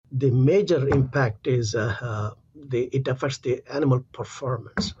the major impact is it affects the animal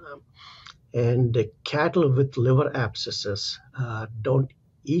performance. And the cattle with liver abscesses don't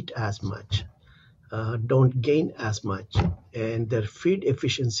eat as much, don't gain as much, and their feed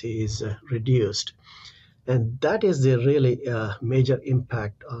efficiency is reduced. And that is the really major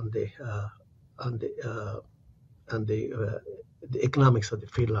impact on the economics of the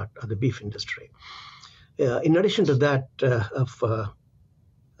feedlot or the beef industry. In addition to that,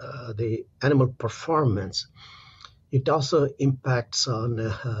 the animal performance, it also impacts on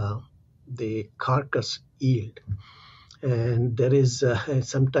the carcass yield. And there is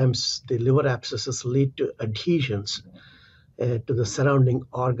sometimes the liver abscesses lead to adhesions to the surrounding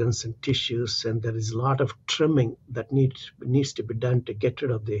organs and tissues, and there is a lot of trimming that needs to be done to get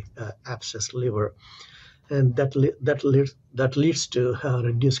rid of the abscessed liver, and that leads to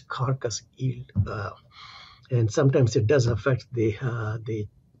reduced carcass yield, and sometimes it does affect the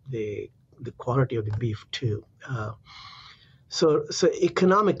quality of the beef too. So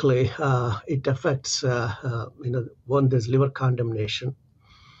economically, it affects one, there's liver condemnation.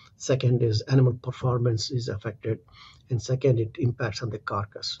 Second is animal performance is affected. And second, it impacts on the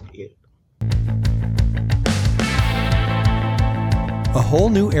carcass yield. A whole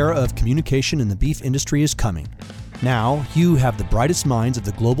new era of communication in the beef industry is coming. Now, you have the brightest minds of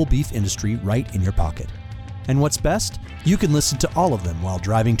the global beef industry right in your pocket. And what's best? You can listen to all of them while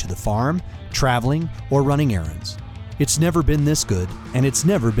driving to the farm, traveling, or running errands. It's never been this good, and it's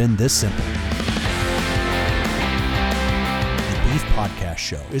never been this simple. Beef Podcast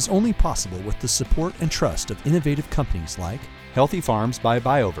Show is only possible with the support and trust of innovative companies like Healthy Farms by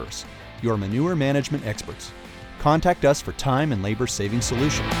Bioverse, your manure management experts. Contact us for time and labor saving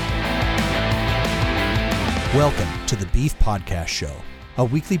solutions. Welcome to the Beef Podcast Show, a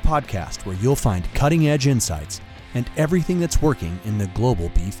weekly podcast where you'll find cutting-edge insights and everything that's working in the global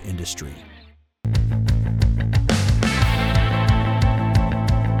beef industry.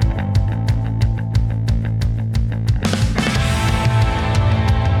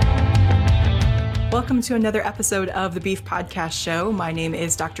 Welcome to another episode of the Beef Podcast Show. My name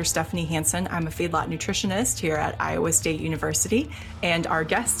is Dr. Stephanie Hansen. I'm a feedlot nutritionist here at Iowa State University, and our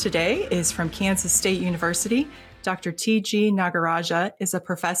guest today is from Kansas State University. Dr. T.G. Nagaraja is a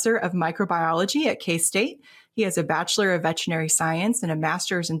professor of microbiology at K-State. He has a Bachelor of Veterinary Science and a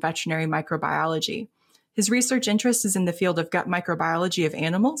Master's in Veterinary Microbiology. His research interest is in the field of gut microbiology of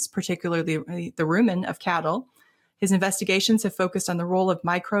animals, particularly the rumen of cattle. His investigations have focused on the role of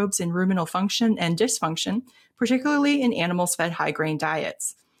microbes in ruminal function and dysfunction, particularly in animals fed high-grain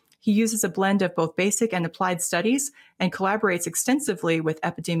diets. He uses a blend of both basic and applied studies and collaborates extensively with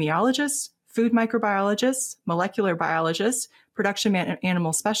epidemiologists, food microbiologists, molecular biologists, production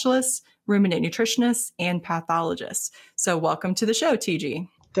animal specialists, ruminant nutritionists, and pathologists. So welcome to the show, TG.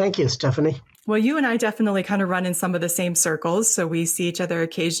 Thank you, Stephanie. Well, you and I definitely kind of run in some of the same circles. So we see each other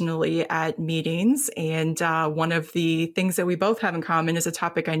occasionally at meetings. And one of the things that we both have in common is a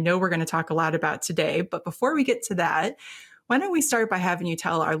topic I know we're going to talk a lot about today. But before we get to that, why don't we start by having you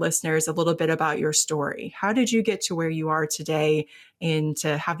tell our listeners a little bit about your story? How did you get to where you are today and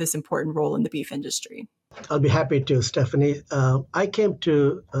to have this important role in the beef industry? I'll be happy to, Stephanie. I came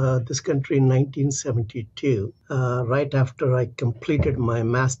to this country in 1972, right after I completed my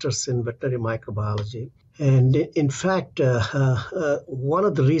master's in veterinary microbiology. And in fact, one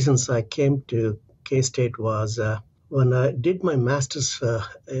of the reasons I came to K-State was when I did my master's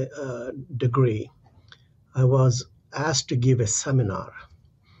degree, I was asked to give a seminar.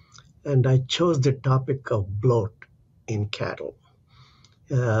 And I chose the topic of bloat in cattle.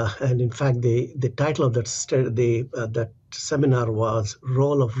 And in fact, the title of that seminar was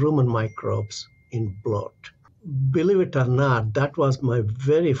Role of Rumen Microbes in Bloat. Believe it or not, that was my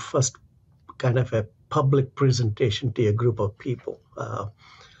very first kind of a public presentation to a group of people.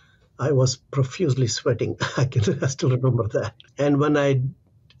 I was profusely sweating. I still remember that. And when I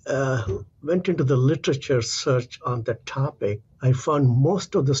went into the literature search on that topic, I found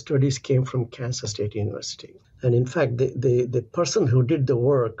most of the studies came from Kansas State University. And in fact, the person who did the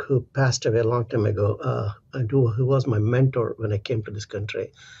work, who passed away a long time ago, and who was my mentor when I came to this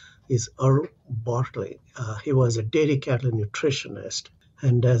country, is Earl Bartley. He was a dairy cattle nutritionist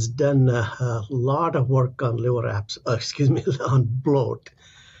and has done a lot of work on on bloat.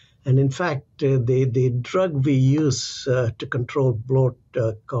 And in fact, the drug we use to control bloat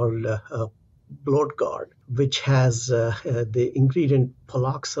called Bloat Guard, which has the ingredient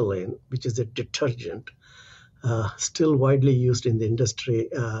poloxylene, which is a detergent, still widely used in the industry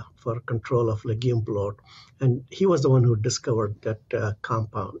for control of legume bloat. And he was the one who discovered that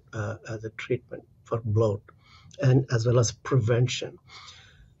compound as a treatment for bloat and as well as prevention.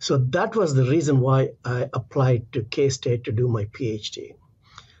 So that was the reason why I applied to K-State to do my PhD.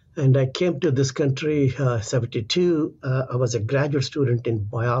 And I came to this country 72. I was a graduate student in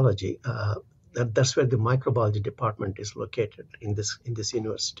biology. That's where the microbiology department is located in this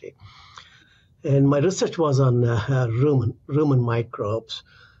university. And my research was on rumen microbes.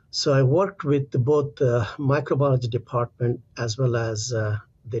 So I worked with both the microbiology department as well as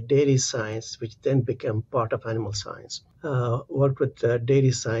the dairy science, which then became part of animal science. Worked with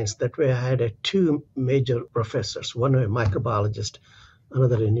dairy science. That way I had two major professors, one a microbiologist,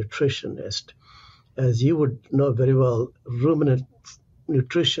 another a nutritionist. As you would know very well, ruminant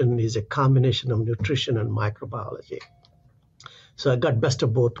nutrition is a combination of nutrition and microbiology. So I got best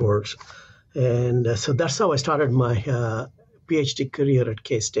of both worlds. And so that's how I started my PhD career at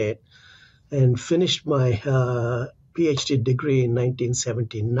K-State and finished my PhD degree in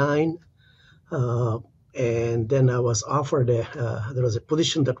 1979. And then I was offered there was a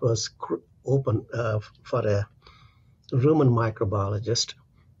position that was open for a rumen microbiologist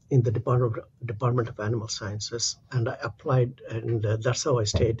in the Department of Animal Sciences. And I applied, and that's how I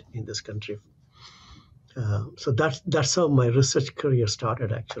stayed in this country. So that's how my research career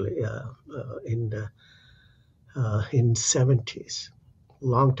started, actually, in 70s,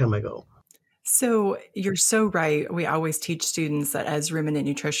 long time ago. So you're so right. We always teach students that as ruminant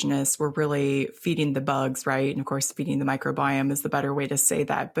nutritionists, we're really feeding the bugs, right? And of course, feeding the microbiome is the better way to say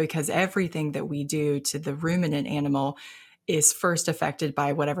that, because everything that we do to the ruminant animal is first affected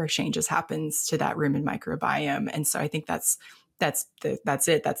by whatever changes happens to that rumen microbiome. And so I think that's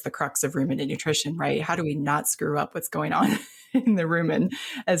it. That's the crux of ruminant nutrition, right? How do we not screw up what's going on in the rumen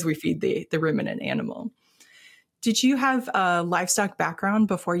as we feed the ruminant animal? Did you have a livestock background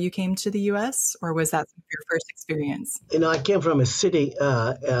before you came to the U.S., or was that your first experience? I came from a city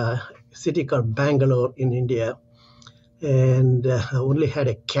called Bangalore in India, and I only had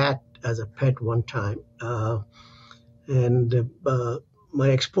a cat as a pet one time. And my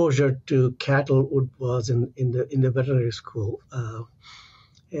exposure to cattle was in the veterinary school,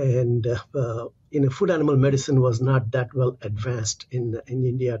 and food animal medicine was not that well advanced in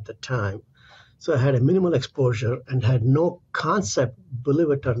India at the time. So I had a minimal exposure and had no concept,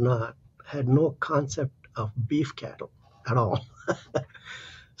 believe it or not, of beef cattle at all.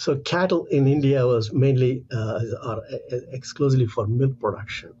 So cattle in India was mainly or exclusively for milk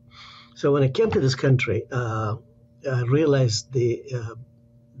production. So when I came to this country, I realized the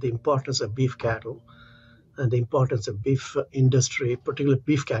importance of beef cattle and the importance of beef industry, particularly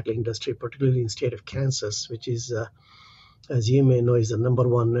beef cattle industry, particularly in the state of Kansas, which is as you may know, is the number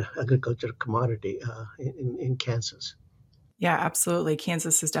one agriculture commodity in Kansas. Yeah, absolutely.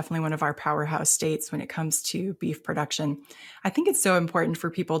 Kansas is definitely one of our powerhouse states when it comes to beef production. I think it's so important for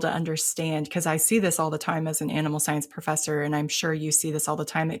people to understand, because I see this all the time as an animal science professor, and I'm sure you see this all the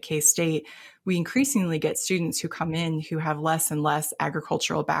time at K-State. We increasingly get students who come in who have less and less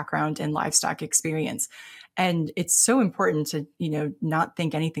agricultural background and livestock experience. And it's so important to, not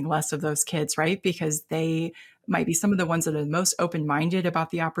think anything less of those kids, right? Because they might be some of the ones that are the most open-minded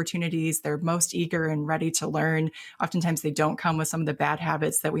about the opportunities. They're most eager and ready to learn. Oftentimes they don't come with some of the bad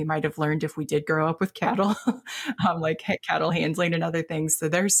habits that we might have learned if we did grow up with cattle, like cattle handling and other things. So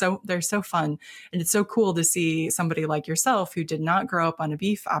they're so fun. And it's so cool to see somebody like yourself who did not grow up on a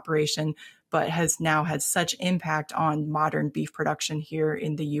beef operation, but has now had such impact on modern beef production here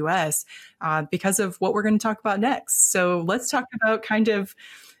in the U.S. Because of what we're going to talk about next. So let's talk about kind of,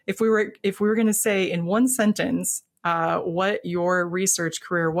 if we were going to say in one sentence what your research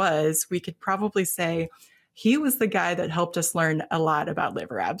career was, we could probably say he was the guy that helped us learn a lot about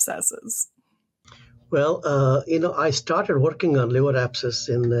liver abscesses. Well, I started working on liver abscess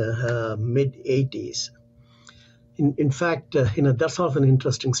in the mid-'80s. In fact, that's sort of an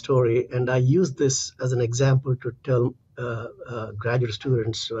interesting story, and I use this as an example to tell graduate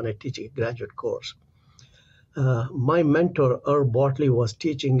students when I teach a graduate course. My mentor, Herb Bartley, was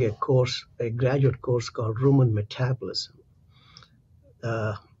teaching a graduate course called Rumen Metabolism.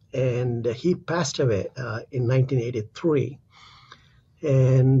 And he passed away in 1983.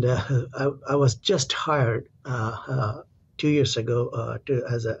 And I was just hired 2 years ago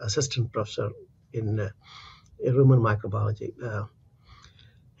as an assistant professor in rumen microbiology.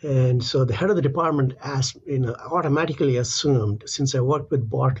 And so the head of the department automatically assumed, since I worked with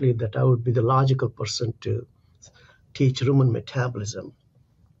Bartley, that I would be the logical person to teach rumen metabolism.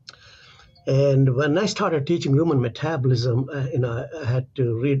 And when I started teaching rumen metabolism, I had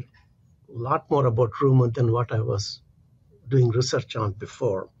to read a lot more about rumen than what I was doing research on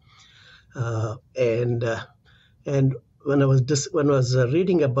before. And when I was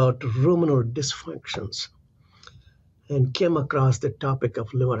reading about ruminal dysfunctions, and came across the topic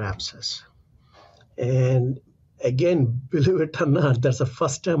of liver abscess. And again, believe it or not, that's the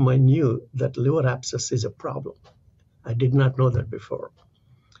first time I knew that liver abscess is a problem. I did not know that before.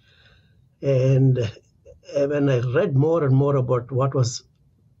 And when I read more and more about what was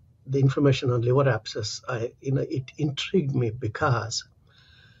the information on liver abscess, it intrigued me, because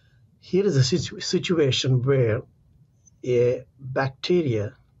here is a situation where a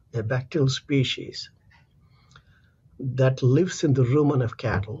bacterial species that lives in the rumen of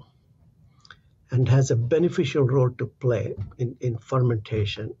cattle and has a beneficial role to play in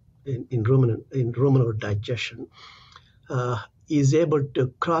fermentation, in ruminal digestion, is able to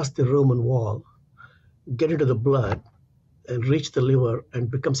cross the rumen wall, get into the blood, and reach the liver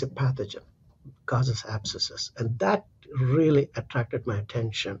and becomes a pathogen, causes abscesses. And that really attracted my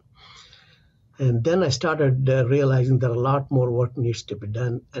attention. And then I started realizing that a lot more work needs to be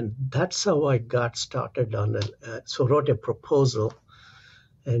done. And that's how I got started on it. So wrote a proposal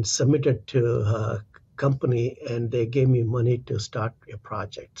and submitted to a company, and they gave me money to start a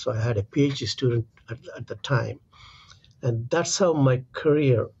project. So I had a PhD student at the time. And that's how my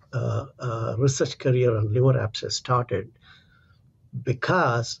career, research career on liver abscess started,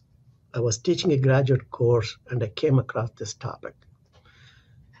 because I was teaching a graduate course and I came across this topic.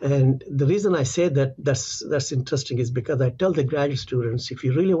 And the reason I say that that's interesting is because I tell the graduate students, if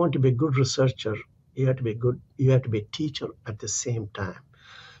you really want to be a good researcher, you have to be a teacher at the same time.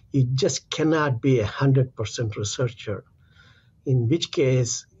 You just cannot be 100% researcher, in which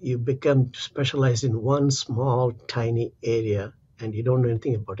case you become specialized in one small, tiny area and you don't know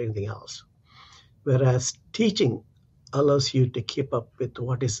anything about anything else. Whereas teaching allows you to keep up with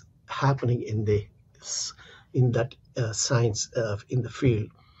what is happening in that science in the field.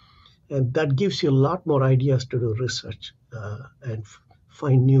 And that gives you a lot more ideas to do research and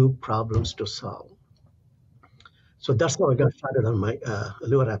find new problems to solve. So that's how I got started on my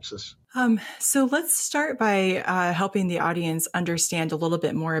liver abscess. So let's start by helping the audience understand a little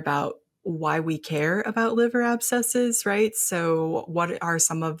bit more about why we care about liver abscesses, right? So what are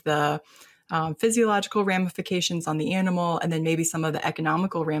some of the physiological ramifications on the animal, and then maybe some of the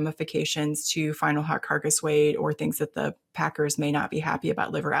economical ramifications to final hot carcass weight, or things that the packers may not be happy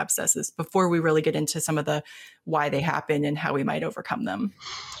about liver abscesses, before we really get into some of the why they happen and how we might overcome them.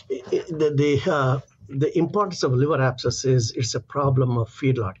 The importance of liver abscess is it's a problem of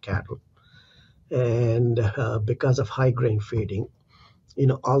feedlot cattle. And because of high grain feeding,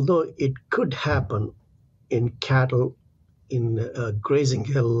 although it could happen in cattle in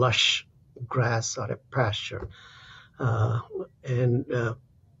grazing a lush grass or a pasture,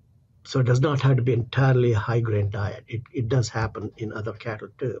 so it does not have to be entirely a high grain diet. It does happen in other cattle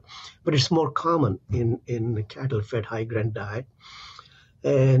too, but it's more common in cattle fed high grain diet.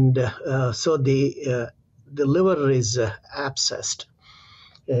 And so the liver is abscessed.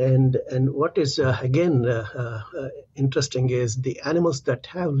 And what is again interesting is the animals that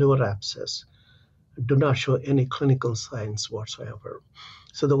have liver abscess do not show any clinical signs whatsoever.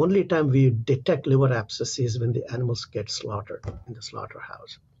 So the only time we detect liver abscess is when the animals get slaughtered in the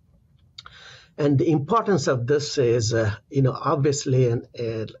slaughterhouse. And the importance of this is, obviously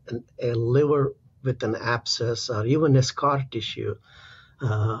a liver with an abscess or even a scar tissue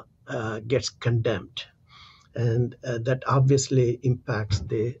gets condemned. And that obviously impacts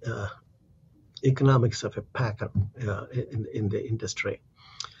the economics of a packer in the industry.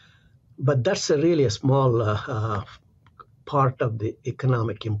 But that's really a small part of the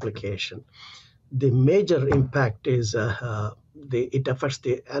economic implication. The major impact is it affects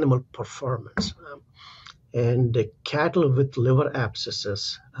the animal performance. And the cattle with liver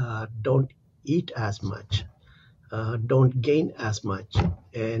abscesses don't eat as much, don't gain as much,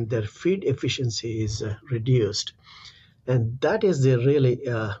 and their feed efficiency is reduced. And that is the really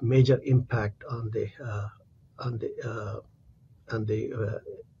major impact on the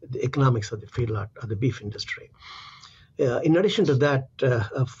economics of the feedlot or the beef industry. In addition to that,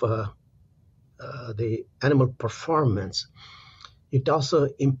 of the animal performance, it also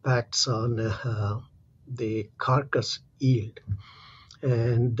impacts on the carcass yield.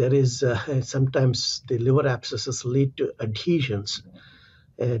 And there is sometimes the liver abscesses lead to adhesions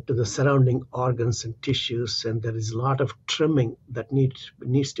to the surrounding organs and tissues, and there is a lot of trimming that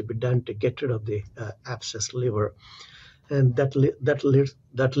needs to be done to get rid of the abscessed liver, and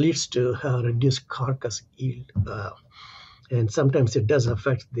that leads to reduced carcass yield, and sometimes it does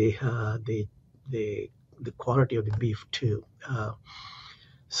affect the quality of the beef too.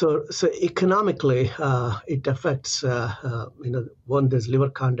 So economically, it affects, one, there's liver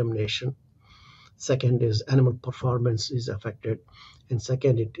condemnation. Second is animal performance is affected. And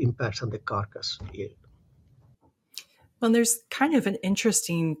second, it impacts on the carcass yield. Well, there's kind of an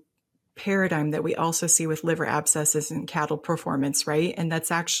interesting paradigm that we also see with liver abscesses and cattle performance, right? And that's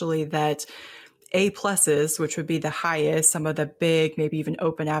actually that A pluses, which would be the highest, some of the big, maybe even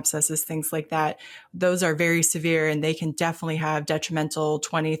open abscesses, things like that, those are very severe and they can definitely have detrimental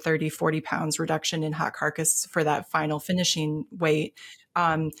 20, 30, 40 pounds reduction in hot carcass for that final finishing weight.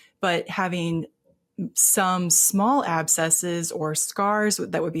 But having some small abscesses or scars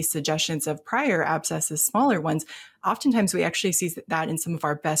that would be suggestions of prior abscesses, smaller ones, oftentimes we actually see that in some of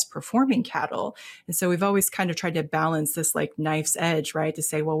our best performing cattle. And so we've always kind of tried to balance this like knife's edge, right? To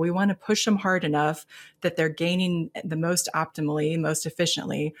say, well, we want to push them hard enough that they're gaining the most optimally, most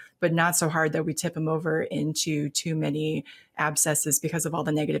efficiently, but not so hard that we tip them over into too many abscesses because of all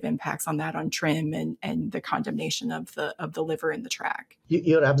the negative impacts on that, on trim and the condemnation of the liver in the track.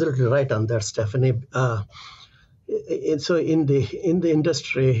 You're absolutely right on that, Stephanie. And so in the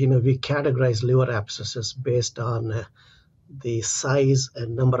industry, we categorize liver abscesses based on the size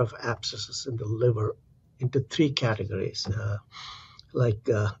and number of abscesses in the liver into three categories, like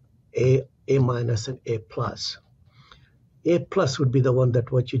A minus and A plus. A plus would be the one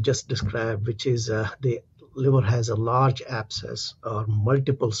that what you just described, which is the liver has a large abscess or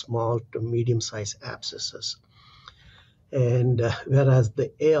multiple small to medium-sized abscesses. And whereas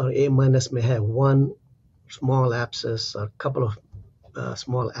the A or A minus may have one small abscess or a couple of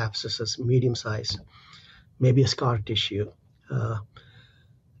small abscesses, medium-sized, maybe a scar tissue.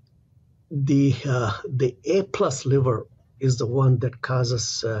 The A plus liver is the one that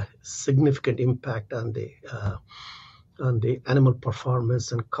causes significant impact on the animal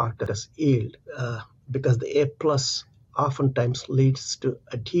performance and carcass yield, because the A plus oftentimes leads to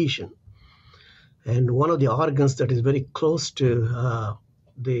adhesion. And one of the organs that is very close to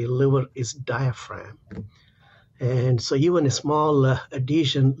the liver is diaphragm. And so even a small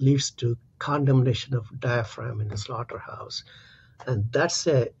adhesion leads to condemnation of diaphragm in the slaughterhouse. And that's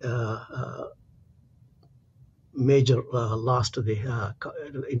a major loss to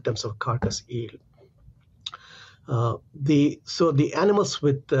in terms of carcass yield. So the animals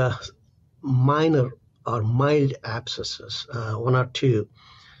with minor or mild abscesses, one or two,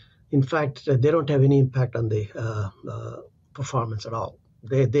 in fact, they don't have any impact on the performance at all.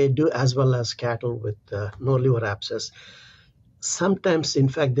 They do as well as cattle with no liver abscess. Sometimes, in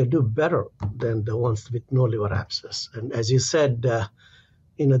fact, they do better than the ones with no liver abscess. And as you said,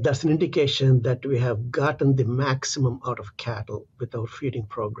 that's an indication that we have gotten the maximum out of cattle with our feeding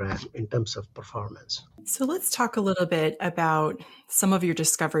program in terms of performance. So let's talk a little bit about some of your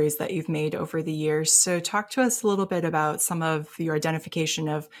discoveries that you've made over the years. So talk to us a little bit about some of your identification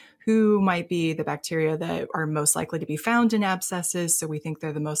of who might be the bacteria that are most likely to be found in abscesses. So we think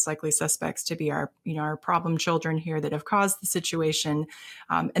they're the most likely suspects to be our problem children here that have caused the situation.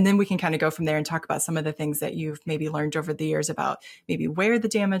 And then we can kind of go from there and talk about some of the things that you've maybe learned over the years about maybe where the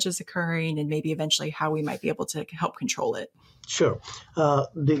damage is occurring and maybe eventually how we might be able to help control it. Sure.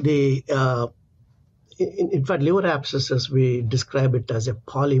 In fact, liver abscesses, we describe it as a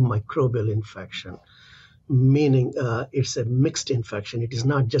polymicrobial infection, meaning it's a mixed infection. It is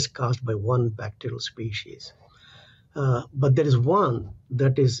not just caused by one bacterial species. But there is one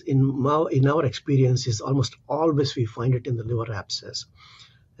that is, in our experience, is almost always we find it in the liver abscess.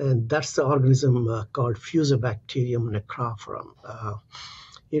 And that's the organism called Fusobacterium necrophorum.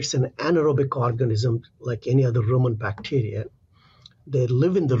 It's an anaerobic organism like any other rumen bacteria. They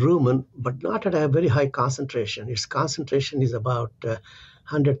live in the rumen, but not at a very high concentration. Its concentration is about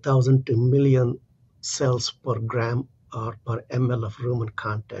 100,000 to million cells per gram or per ml of rumen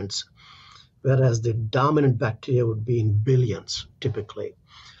contents, whereas the dominant bacteria would be in billions typically.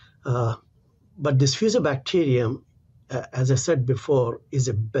 But this Fusobacterium, as I said before, is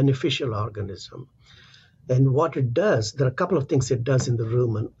a beneficial organism. And what it does, there are a couple of things it does in the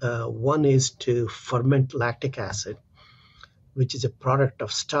rumen. One is to ferment lactic acid, which is a product of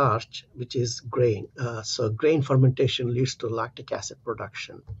starch, which is grain. So grain fermentation leads to lactic acid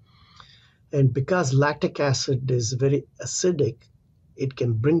production. And because lactic acid is very acidic, it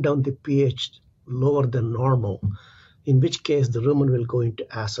can bring down the pH lower than normal, in which case the rumen will go into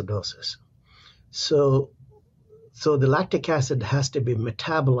acidosis. So the lactic acid has to be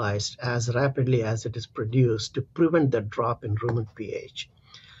metabolized as rapidly as it is produced to prevent the drop in rumen pH.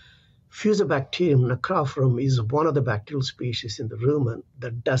 Fusobacterium necrophorum is one of the bacterial species in the rumen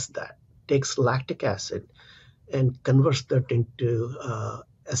that does that, takes lactic acid and converts that into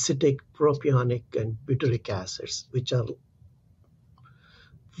acidic, propionic, and butyric acids, which are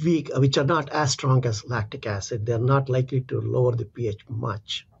weak, which are not as strong as lactic acid. They're not likely to lower the pH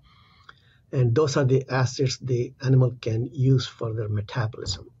much. And those are the acids the animal can use for their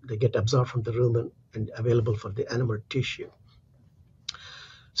metabolism. They get absorbed from the rumen and available for the animal tissue.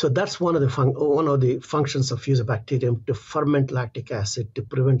 So that's one of the functions of Fusobacterium, to ferment lactic acid, to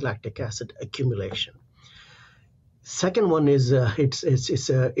prevent lactic acid accumulation. Second one is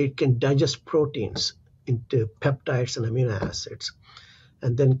it can digest proteins into peptides and amino acids,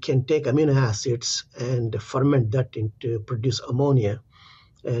 and then can take amino acids and ferment that into produce ammonia,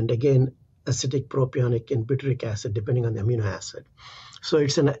 and again acidic, propionic, and butyric acid depending on the amino acid. So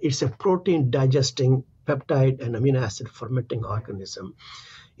it's a protein digesting peptide and amino acid fermenting organism.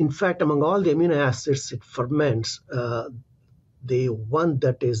 In fact, among all the amino acids it ferments, the one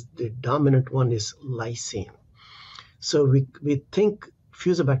that is the dominant one is lysine. So we think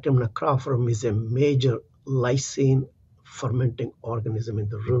Fusobacterium necrophorum is a major lysine fermenting organism in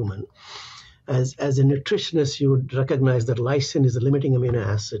the rumen. As a nutritionist, you would recognize that lysine is a limiting amino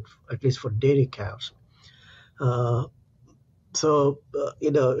acid, at least for dairy cows. The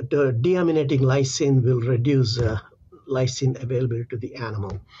deaminating lysine will reduce lysine availability to the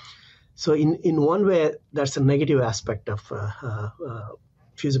animal. So in one way, that's a negative aspect of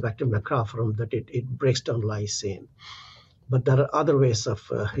Fusobacterium necrophorum, that it breaks down lysine. But there are other ways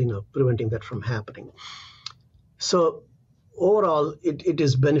of preventing that from happening. So overall, it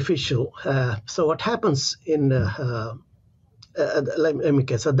is beneficial. So what happens in so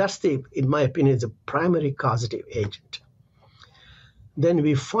that's in my opinion, is a primary causative agent. Then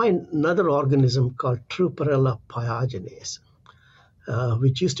we find another organism called Truparella pyogenes,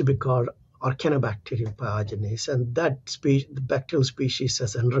 which used to be called Archanobacterium pyogenes, and the bacterial species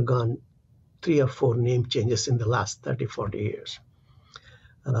has undergone 3 or 4 name changes in the last 30-40 years.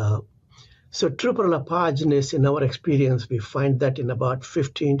 So Truparella pyogenes, in our experience, we find that in about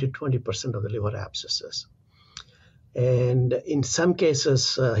 15 to 20% of the liver abscesses. And in some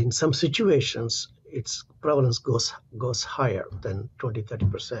cases, in some situations, its prevalence goes higher than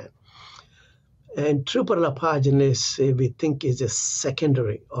 20-30%. And Truparella pyogenes, we think, is a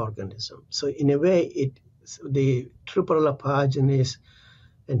secondary organism. So in a way, the Truparella pyogenes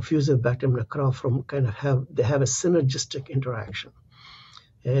and Fusobacterium necrophorum kind of have a synergistic interaction.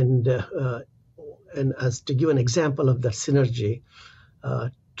 And as to give an example of that synergy,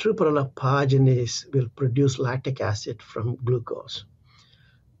 Truparella pyogenes will produce lactic acid from glucose.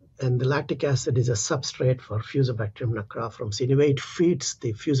 And the lactic acid is a substrate for Fusobacterium necrophorum. So in a way, it feeds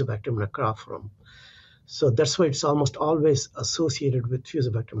the Fusobacterium necrophorum. So that's why it's almost always associated with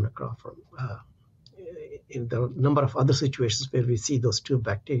Fusobacterium necrophorum. In the number of other situations where we see those two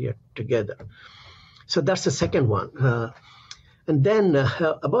bacteria together. So that's the second one. And then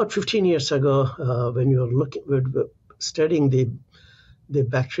about 15 years ago, when we were studying the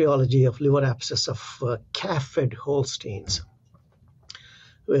bacteriology of liver abscess of calf-fed Holsteins,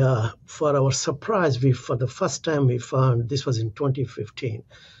 for our surprise, for the first time we found, this was in 2015,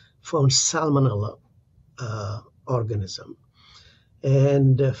 found Salmonella organism.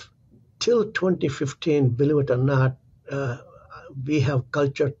 And till 2015, believe it or not, we have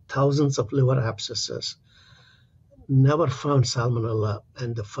cultured thousands of liver abscesses, never found Salmonella,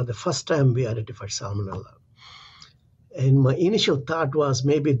 and for the first time we identified Salmonella. And my initial thought was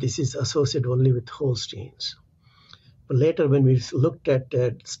maybe this is associated only with Holsteins. But later when we looked at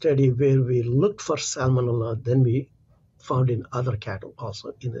a study where we looked for Salmonella, then we found in other cattle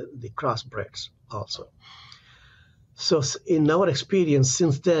also, in the crossbreds also. So in our experience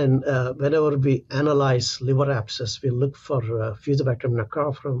since then, whenever we analyze liver abscess, we look for Fusobacterium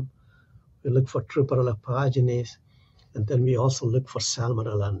necrophorum, we look for Truparella pyogenes, and then we also look for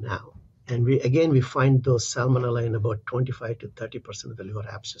Salmonella now. And we find those Salmonella in about 25 to 30% of the liver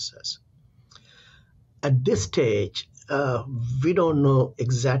abscesses. At this stage, we don't know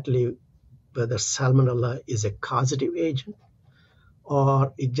exactly whether Salmonella is a causative agent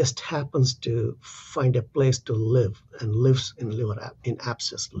or it just happens to find a place to live and lives in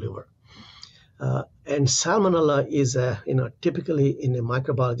abscessed liver. And Salmonella is typically in the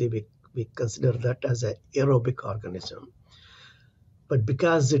microbiology, we consider that as an aerobic organism. But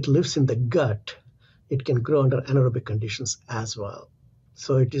because it lives in the gut, it can grow under anaerobic conditions as well.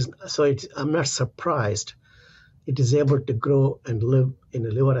 I'm not surprised it is able to grow and live in a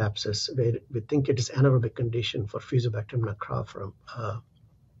liver abscess where we think it is anaerobic condition for Fusobacterium necrophorum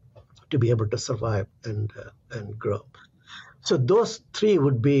to be able to survive and grow. So those 3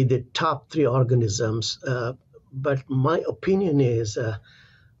 would be the top 3 organisms. But my opinion is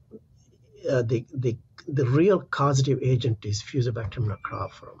the real causative agent is Fusobacterium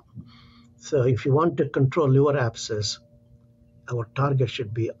necrophorum. So if you want to control liver abscess, our target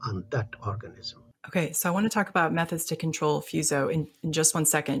should be on that organism. Okay, so I want to talk about methods to control fuso in just one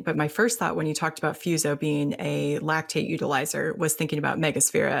second. But my first thought when you talked about fuso being a lactate utilizer was thinking about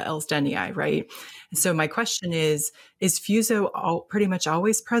Megasphaera elsdenii, right? And so my question is fuso pretty much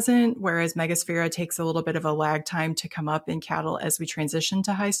always present, whereas Megasphaera takes a little bit of a lag time to come up in cattle as we transition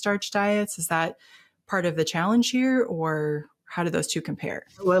to high starch diets? Is that part of the challenge here, or how do those two compare?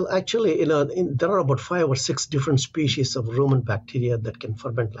 Well, actually, there are about 5 or 6 different species of rumen bacteria that can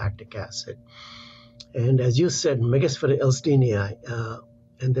ferment lactic acid. And as you said, Megasphaera elsdenii,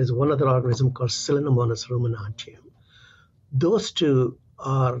 and there's one other organism called Selenomonas ruminantium. Those two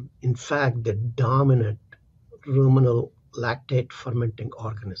are, in fact, the dominant ruminal lactate fermenting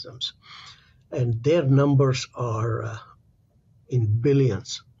organisms. And their numbers are in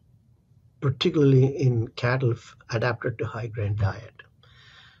billions, particularly in cattle adapted to high grain diet.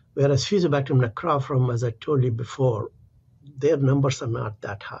 Whereas Fusobacterium necrophorum, as I told you before, their numbers are not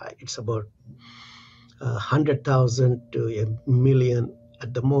that high. It's about 100,000 to a million,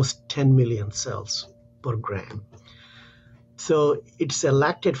 at the most 10 million cells per gram. So it's a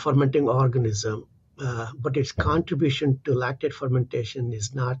lactate fermenting organism, but its contribution to lactate fermentation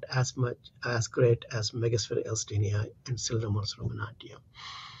is not as great as Megasphaera elsdenii and Selenomonas ruminantium.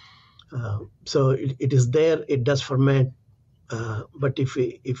 So it is there, it does ferment, but if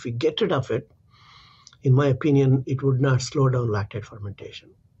we get rid of it, in my opinion, it would not slow down lactate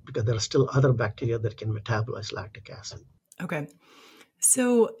fermentation because there are still other bacteria that can metabolize lactic acid. Okay.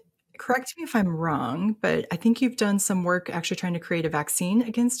 So correct me if I'm wrong, but I think you've done some work actually trying to create a vaccine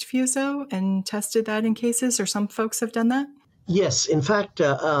against fuso and tested that in cases, or some folks have done that? Yes. In fact,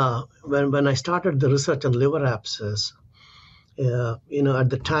 when I started the research on liver abscess, at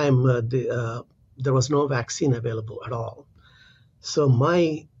the time, there was no vaccine available at all. So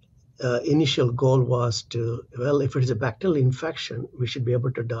my initial goal was if it is a bacterial infection, we should be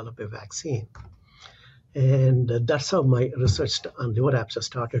able to develop a vaccine. And that's how my research on liver abscess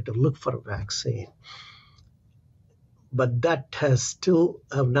started to look for a vaccine. But that has still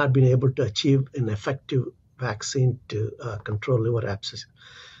have not been able to achieve an effective vaccine to control liver abscess.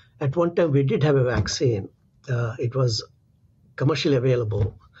 At one time, we did have a vaccine. It was commercially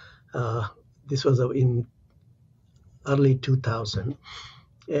available. This was in early 2000.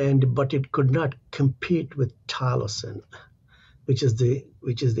 But it could not compete with tylosin, which is the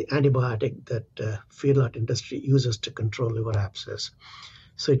antibiotic that feedlot industry uses to control liver abscess.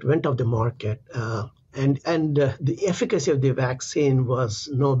 So it went off the market, and the efficacy of the vaccine was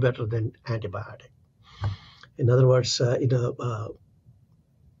no better than antibiotic. In other words,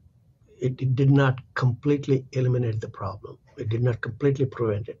 it did not completely eliminate the problem. It did not completely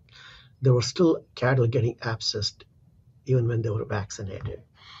prevent it. There were still cattle getting abscessed even when they were vaccinated.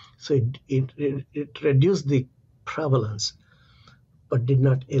 So it reduced the prevalence, but did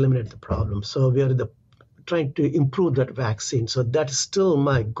not eliminate the problem. So we are trying to improve that vaccine. So that is still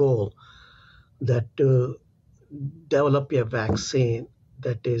my goal, that to develop a vaccine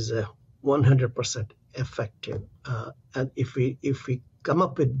that is 100% effective. And if we come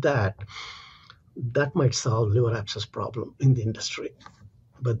up with that might solve liver abscess problem in the industry.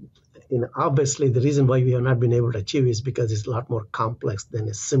 But obviously, the reason why we have not been able to achieve is because it's a lot more complex than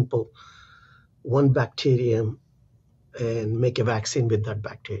a simple one bacterium and make a vaccine with that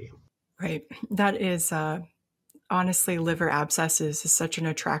bacterium. Right. That is honestly, liver abscesses is such an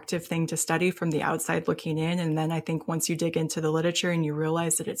attractive thing to study from the outside looking in. And then I think once you dig into the literature and you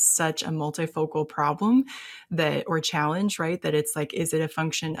realize that it's such a multifocal problem or challenge, right? That it's like, is it a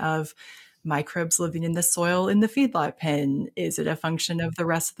function of microbes living in the soil in the feedlot pen? Is it a function of the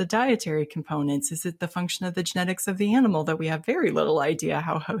rest of the dietary components? Is it the function of the genetics of the animal that we have very little idea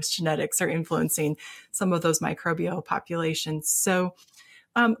how host genetics are influencing some of those microbial populations? So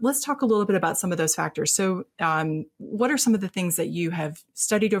let's talk a little bit about some of those factors. So what are some of the things that you have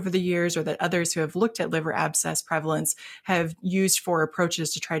studied over the years, or that others who have looked at liver abscess prevalence have used for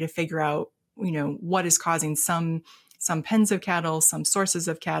approaches to try to figure out, what is causing some pens of cattle, some sources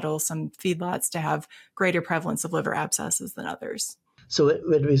of cattle, some feedlots to have greater prevalence of liver abscesses than others? So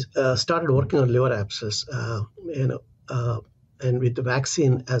when we started working on liver abscess, and with the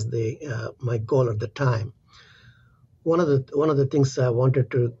vaccine as my goal at the time, one of the things I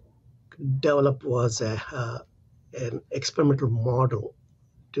wanted to develop was an experimental model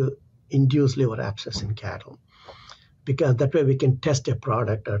to induce liver abscess in cattle, because that way we can test a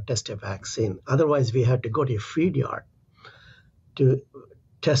product or test a vaccine. Otherwise, we had to go to a feed yard to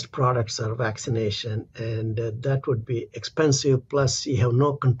test products or vaccination, and that would be expensive. Plus, you have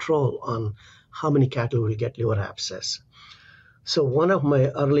no control on how many cattle will get liver abscess. So one of my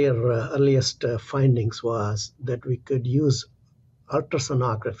earliest findings was that we could use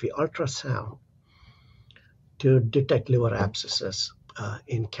ultrasonography, ultrasound, to detect liver abscesses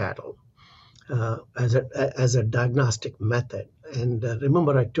in cattle as a diagnostic method. And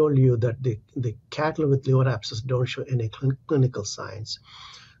remember, I told you that the cattle with liver abscess don't show any clinical signs.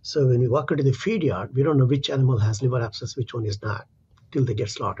 So when we walk into the feed yard, we don't know which animal has liver abscess, which one is not, till they get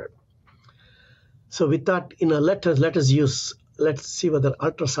slaughtered. So we thought, let's see whether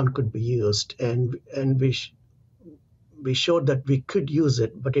ultrasound could be used, and we showed that we could use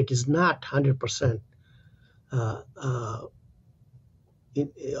it, but it is not 100%. I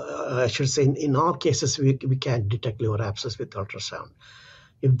should say, in all cases, we can't detect liver abscess with ultrasound.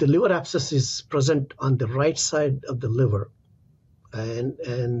 If the liver abscess is present on the right side of the liver,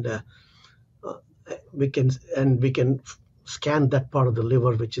 and we can scan that part of the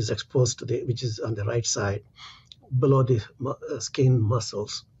liver which is exposed to which is on the right side, below the skin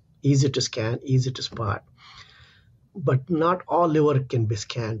muscles, easy to scan, easy to spot. But not all liver can be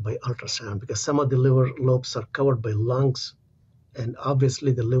scanned by ultrasound because some of the liver lobes are covered by lungs. And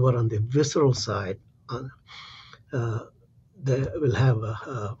obviously, the liver on the visceral side, they will have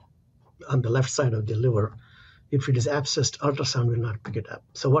on the left side of the liver. If it is abscessed, ultrasound will not pick it up.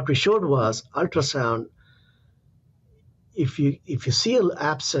 So what we showed was ultrasound. If you see an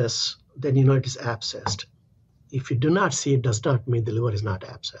abscess, then you know it is abscessed. If you do not see it, does not mean the liver is not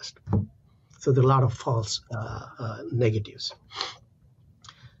abscessed. So there are a lot of false negatives.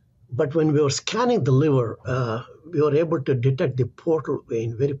 But when we were scanning the liver, we were able to detect the portal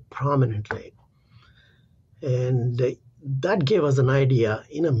vein very prominently. And that gave us an idea,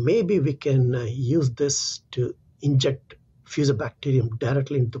 maybe we can use this to inject Fusobacterium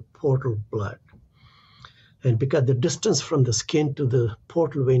directly into portal blood. And because the distance from the skin to the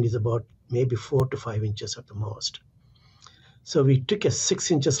portal vein is about maybe 4 to 5 inches at the most. So we took a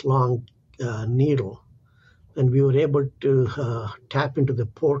 6 inches long needle, and we were able to tap into the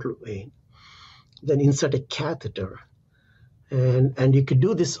portal vein, then insert a catheter. And you could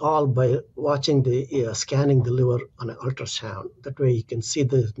do this all by watching scanning the liver on an ultrasound. That way you can see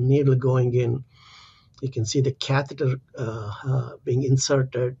the needle going in, you can see the catheter being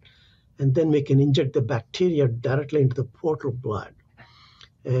inserted, and then we can inject the bacteria directly into the portal blood.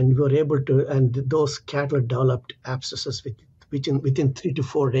 And we were able to, and those cattle developed abscesses within 3 to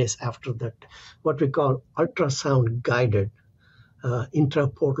 4 days after that, what we call ultrasound-guided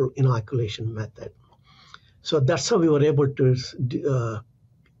intraportal inoculation method. So that's how we were able to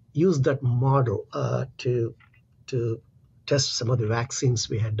use that model to test some of the vaccines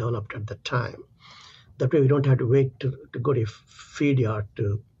we had developed at the time. That way we don't have to wait to go to a feed yard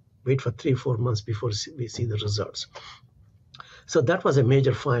to wait for 3-4 months before we see the results. So that was a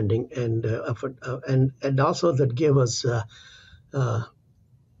major finding, and also that gave us a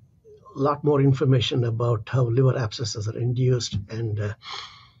lot more information about how liver abscesses are induced, and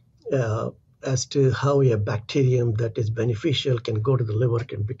as to how a bacterium that is beneficial can go to the liver,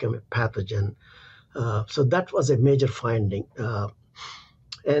 can become a pathogen. So that was a major finding.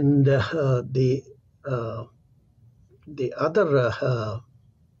 And the other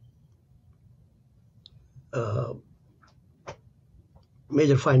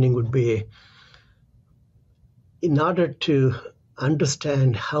major finding would be, in order to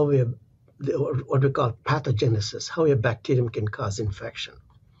understand how what we call pathogenesis, how a bacterium can cause infection.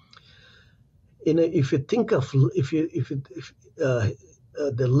 If you think of the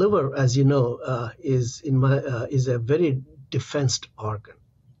liver, as you know, is a very defensed organ.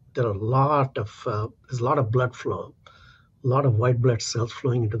 There's a lot of blood flow, a lot of white blood cells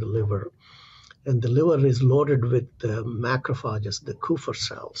flowing into the liver, and the liver is loaded with macrophages, the Kupffer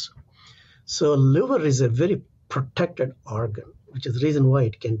cells. So liver is a very protected organ, which is the reason why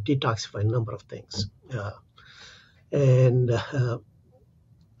it can detoxify a number of things.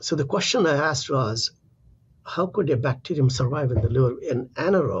 So the question I asked was, how could a bacterium survive in the liver, an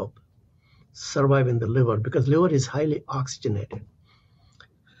anaerobe survive in the liver? Because liver is highly oxygenated.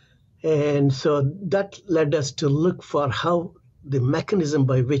 And so that led us to look for how the mechanism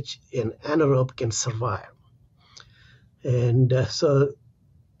by which an anaerobe can survive. And so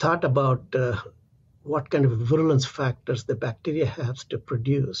thought about what kind of virulence factors the bacteria has to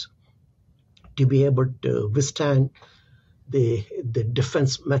produce to be able to withstand the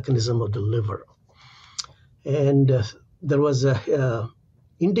defense mechanism of the liver. And there was a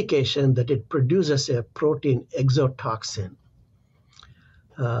indication that it produces a protein exotoxin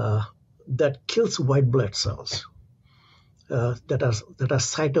that kills white blood cells that are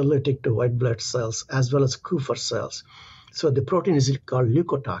cytolytic to white blood cells as well as Kupffer cells. So the protein is called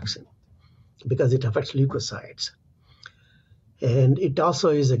leukotoxin because it affects leukocytes. And it also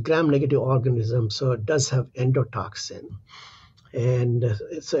is a gram-negative organism, so it does have endotoxin. And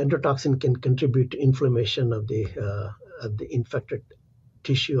so endotoxin can contribute to inflammation of the infected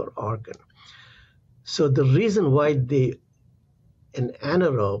tissue or organ. So the reason why an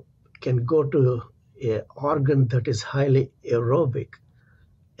anaerobe can go to an organ that is highly aerobic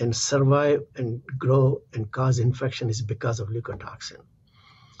and survive and grow and cause infection is because of leukotoxin.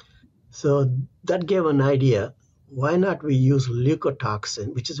 So that gave an idea. Why not we use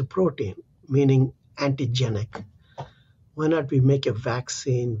leukotoxin, which is a protein, meaning antigenic? Why not we make a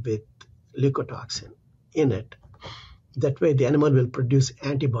vaccine with leukotoxin in it? That way the animal will produce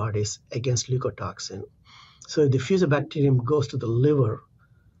antibodies against leukotoxin. So if the fusobacterium goes to the liver,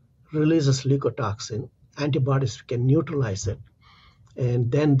 releases leukotoxin, antibodies can neutralize it,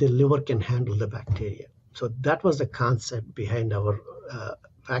 and then the liver can handle the bacteria. So that was the concept behind our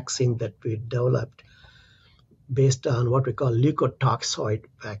vaccine that we developed based on what we call leukotoxoid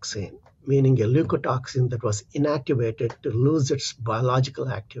vaccine, meaning a leukotoxin that was inactivated to lose its biological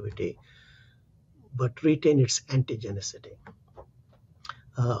activity but retain its antigenicity.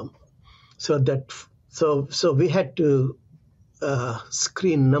 So we had to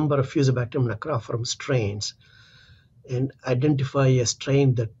screen number of Fusobacterium necrophorum strains and identify a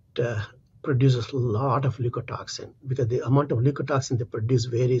strain that produces a lot of leukotoxin, because the amount of leukotoxin they produce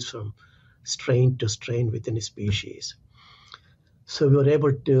varies from strain to strain within a species. So we were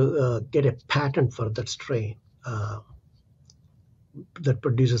able to get a patent for that strain that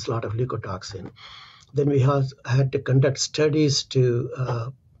produces a lot of leukotoxin. Then we had to conduct studies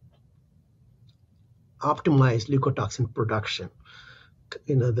to optimize leukotoxin production.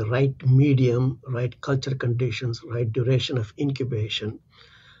 The right medium, right culture conditions, right duration of incubation,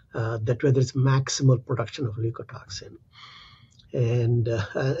 that way there's maximal production of leukotoxin.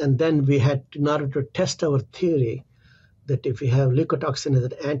 And then we had, in order to test our theory that if we have leukotoxin as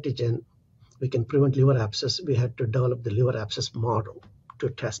an antigen, we can prevent liver abscess, we had to develop the liver abscess model to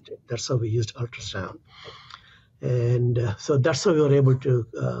test it. That's how we used ultrasound. And so that's how we were able to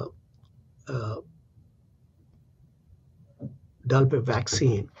develop a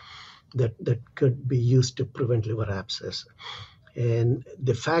vaccine that could be used to prevent liver abscess. And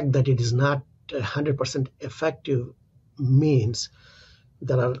the fact that it is not 100% effective means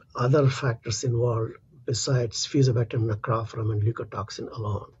there are other factors involved besides Fusobacterium necrophorum and leukotoxin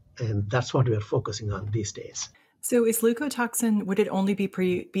alone. And that's what we are focusing on these days. So is leukotoxin, would it only be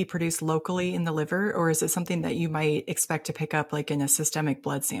produced locally in the liver, or is it something that you might expect to pick up like in a systemic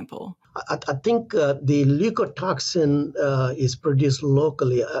blood sample? I think the leukotoxin is produced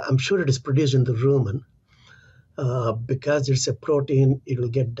locally. I'm sure it is produced in the rumen. Because it's a protein, it will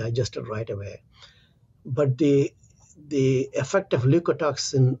get digested right away. But the effect of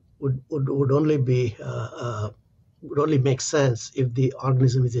leukotoxin would only make sense if the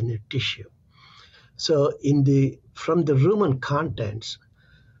organism is in a tissue. So from the rumen contents,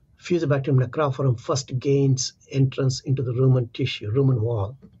 Fusobacterium necrophorum first gains entrance into the rumen tissue, rumen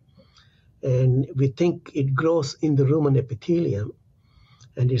wall. And we think it grows in the rumen epithelium.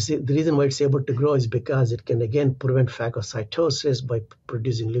 And the reason why it's able to grow is because it can, again, prevent phagocytosis by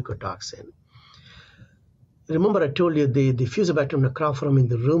producing leukotoxin. Remember I told you the Fusobacterium necrophorum in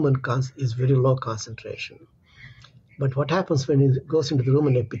the rumen is very low concentration. But what happens when it goes into the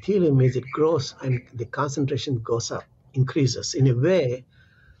rumen epithelium is it grows and the concentration goes up, increases. In a way,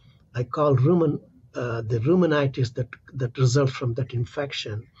 I call the rumenitis that results from that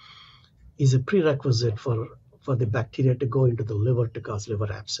infection is a prerequisite for the bacteria to go into the liver to cause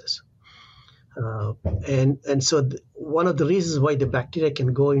liver abscess. And so one of the reasons why the bacteria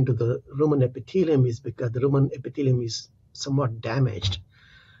can go into the rumen epithelium is because the rumen epithelium is somewhat damaged.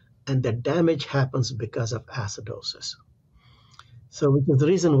 And that damage happens because of acidosis. So which is the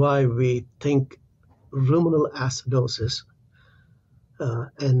reason why we think ruminal acidosis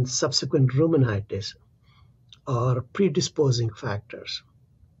and subsequent rumenitis are predisposing factors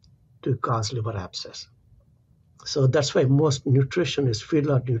to cause liver abscess. So that's why most nutritionists,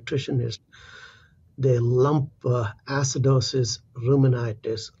 feedlot nutritionists, they lump acidosis,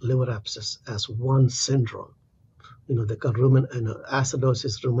 rumenitis, liver abscess as one syndrome. They call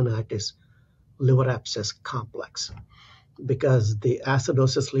acidosis, rumenitis, liver abscess complex, because the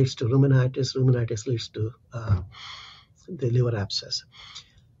acidosis leads to rumenitis leads to the liver abscess.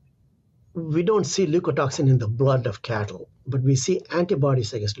 We don't see leukotoxin in the blood of cattle, but we see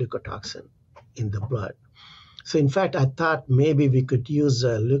antibodies against leukotoxin in the blood. So in fact, I thought maybe we could use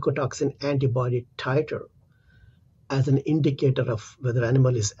a leukotoxin antibody titer as an indicator of whether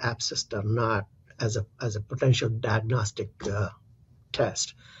animal is abscessed or not, as a potential diagnostic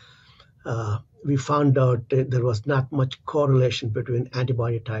test. We found out that there was not much correlation between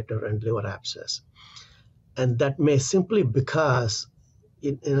antibody titer and liver abscess. and that may simply because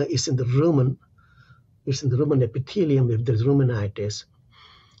it's in the rumen, it's in the rumen epithelium if there's rumenitis.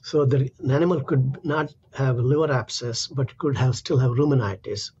 So an animal could not have a liver abscess, but could still have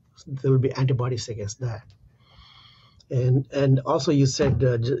rumenitis. There will be antibodies against that. And also you said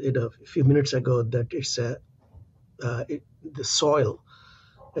a few minutes ago that it's the soil,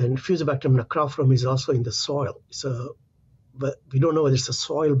 and Fusobacterium necrophorum is also in the soil. So, but we don't know whether it's a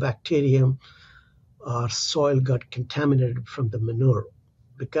soil bacterium or soil got contaminated from the manure,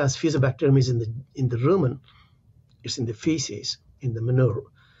 because Fusobacterium is in the rumen, it's in the feces, in the manure.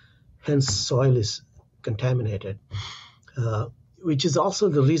 Hence, soil is contaminated, which is also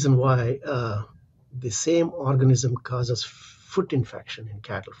the reason why the same organism causes foot infection in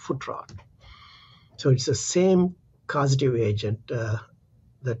cattle, foot rot. So it's the same causative agent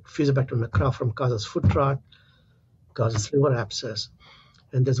that Fusobacterium necrophorum causes foot rot, causes liver abscess.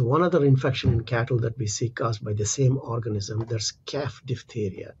 And there's one other infection in cattle that we see caused by the same organism. There's calf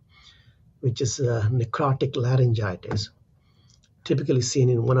diphtheria, which is necrotic laryngitis, typically seen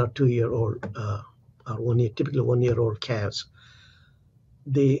in 1 or 2 year old, typically 1 year old calves.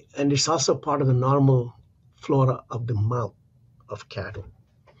 And it's also part of the normal flora of the mouth of cattle.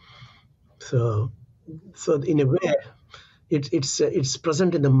 So in a way, it's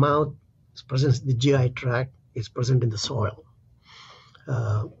present in the mouth, it's present in the GI tract, it's present in the soil.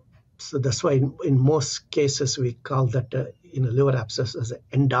 So that's why in most cases we call that liver abscess as an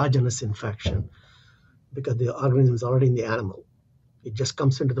endogenous infection, because the organism is already in the animal. It just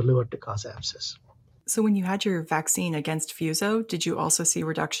comes into the liver to cause abscess. So when you had your vaccine against Fuso, did you also see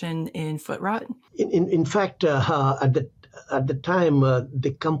reduction in foot rot? In fact, at the time,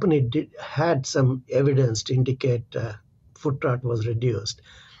 the company had some evidence to indicate foot rot was reduced,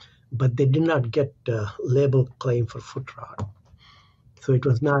 but they did not get label claim for foot rot. So it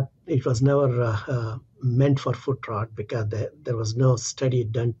was never meant for foot rot, because there was no study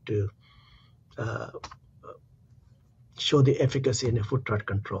done to show the efficacy in a foot rot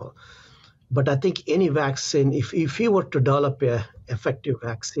control. But I think any vaccine, if you were to develop an effective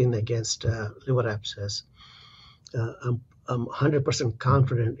vaccine against liver abscess, I'm 100%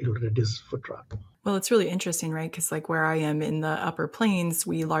 confident it will reduce foot rot. Well, it's really interesting, right? Because like where I am in the upper plains,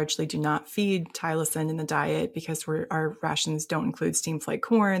 we largely do not feed tylosin in the diet because our rations don't include steamed flake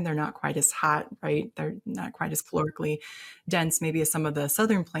corn. They're not quite as hot, right? They're not quite as calorically dense, maybe as some of the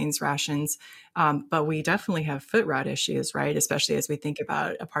southern plains rations. But we definitely have foot rot issues, right? Especially as we think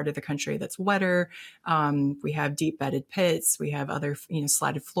about a part of the country that's wetter. We have deep bedded pits. We have other,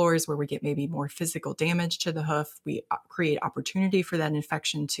 slatted floors where we get maybe more physical damage to the hoof. We create opportunity for that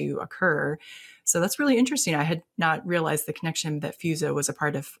infection to occur. So that's really interesting. I had not realized the connection that Fuso was a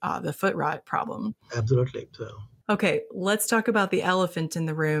part of the foot rot problem. Absolutely. So. Okay, let's talk about the elephant in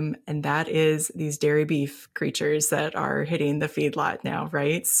the room, and that is these dairy beef creatures that are hitting the feedlot now,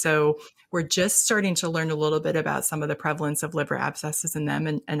 right? So we're just starting to learn a little bit about some of the prevalence of liver abscesses in them,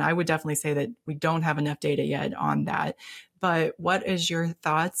 and I would definitely say that we don't have enough data yet on that. But what is your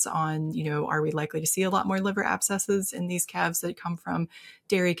thoughts on, are we likely to see a lot more liver abscesses in these calves that come from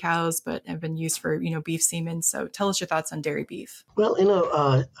dairy cows but have been used for, beef semen? So tell us your thoughts on dairy beef. Well,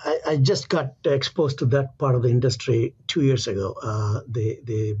 I just got exposed to that part of the industry 2 years ago,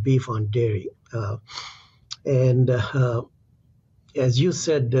 the beef on dairy. And as you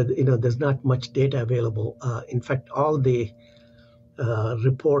said, there's not much data available. In fact, all the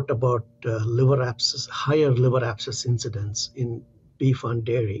report about higher liver abscess incidence in beef on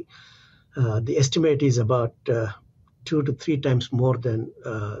dairy. The estimate is about 2 to 3 times more than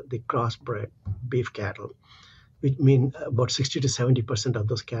the crossbred beef cattle, which means about 60 to 70% of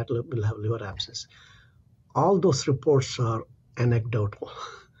those cattle will have liver abscess. All those reports are anecdotal,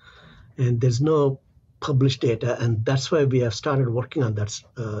 and there's no published data, and that's why we have started working on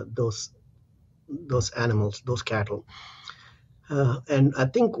those animals, those cattle. And I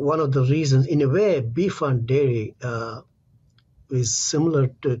think one of the reasons, in a way, beef on dairy is similar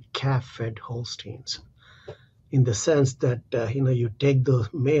to calf-fed Holsteins, in the sense that, you take the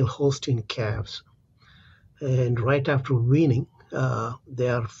male Holstein calves, and right after weaning, they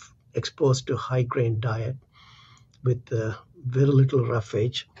are exposed to high-grain diet with very little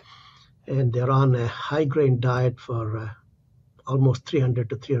roughage, and they're on a high-grain diet for almost 300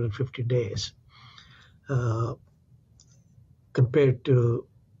 to 350 days. Compared to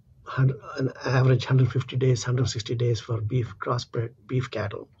an average 150 days, 160 days for crossbred beef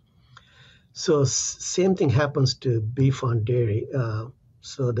cattle. So same thing happens to beef on dairy.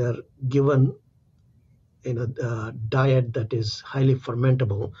 So they're given a diet that is highly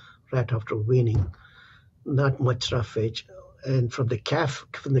fermentable right after weaning, not much roughage, and from the calf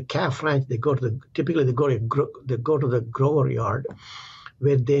ranch, they go to the grower yard,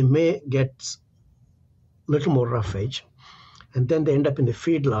 where they may get a little more roughage, and then they end up in the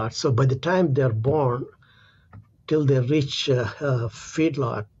feedlot. So by the time they're born, till they reach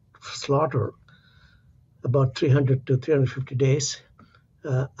feedlot slaughter, about 300 to 350 days,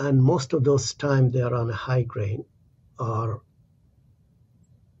 and most of those time they are on a high grain or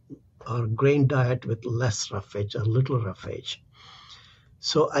grain diet with less roughage or little roughage.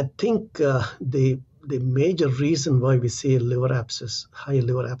 So I think the major reason why we see high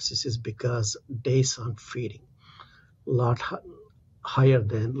liver abscess, is because days on feeding, a lot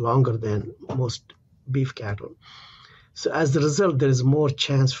longer than most beef cattle. So as a result, there is more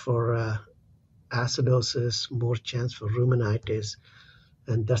chance for acidosis, more chance for ruminitis,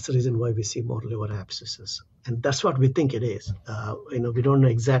 and that's the reason why we see more liver abscesses. And that's what we think it is. We don't know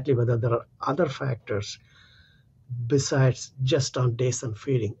exactly whether there are other factors besides just on days on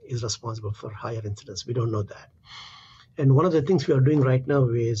feeding is responsible for higher incidence. We don't know that. And one of the things we are doing right now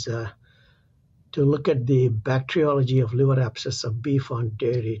is to look at the bacteriology of liver abscess of beef on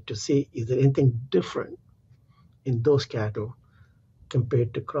dairy to see is there anything different in those cattle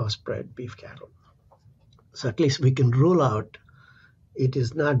compared to crossbred beef cattle. So at least we can rule out it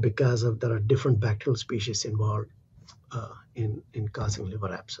is not because there are different bacterial species involved in causing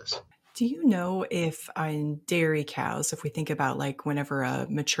liver abscess. Do you know if on dairy cows, if we think about like whenever a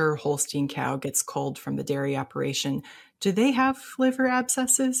mature Holstein cow gets culled from the dairy operation, do they have liver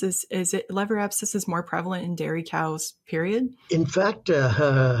abscesses? Is it liver abscesses more prevalent in dairy cows, period? In fact, there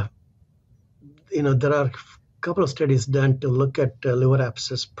are a couple of studies done to look at liver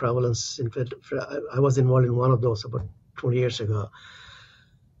abscess prevalence. In fact, I was involved in one of those about 20 years ago.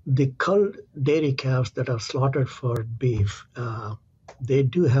 The culled dairy cows that are slaughtered for beef, they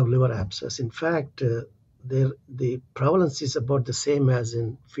do have liver abscess. In fact, the prevalence is about the same as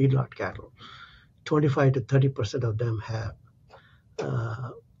in feedlot cattle. 25 to 30% of them have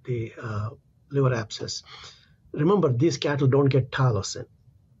the liver abscess. Remember, these cattle don't get tylosin.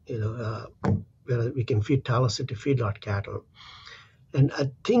 Where we can feed tylosin to feedlot cattle. And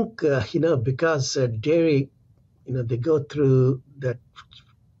I think, because dairy, they go through that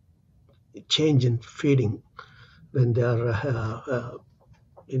change in feeding. When they're,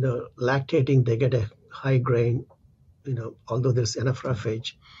 lactating, they get a high grain, although there's enough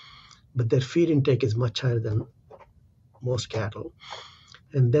roughage, but their feed intake is much higher than most cattle.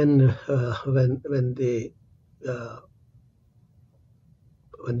 And then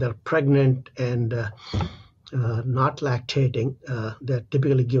when they're pregnant and not lactating, they're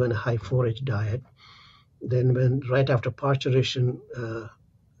typically given a high forage diet. Then right after parturition,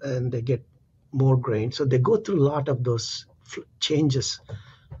 and they get more grain. So they go through a lot of those changes,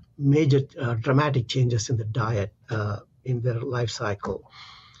 major dramatic changes in the diet in their life cycle.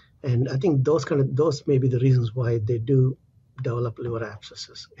 And I think those may be the reasons why they do develop liver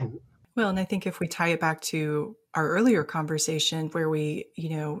abscesses. Well, and I think if we tie it back to our earlier conversation where we,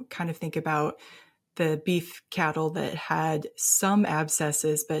 kind of think about the beef cattle that had some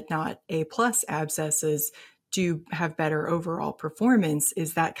abscesses, but not A+ abscesses, do have better overall performance.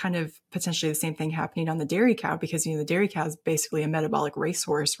 Is that kind of potentially the same thing happening on the dairy cow? Because, the dairy cow is basically a metabolic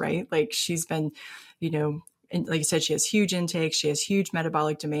racehorse, right? Like she's been, and like you said, she has huge intake. She has huge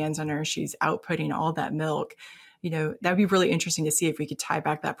metabolic demands on her. She's outputting all that milk. That'd be really interesting to see if we could tie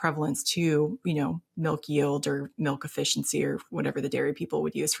back that prevalence to, milk yield or milk efficiency or whatever the dairy people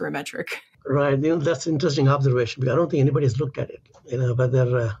would use for a metric. Right. That's an interesting observation, because I don't think anybody's looked at it,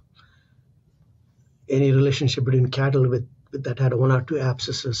 whether any relationship between cattle that had one or two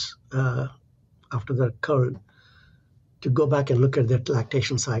abscesses after they're culled, to go back and look at that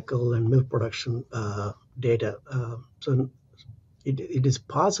lactation cycle and milk production data. So it is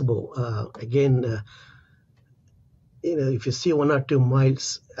possible. Again, if you see one or two mild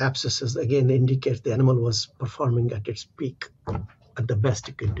abscesses, again, indicates the animal was performing at its peak, at the best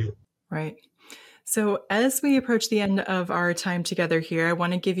it could do. Right. So as we approach the end of our time together here, I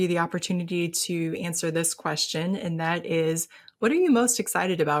want to give you the opportunity to answer this question, and that is, what are you most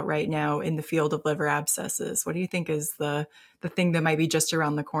excited about right now in the field of liver abscesses? What do you think is the thing that might be just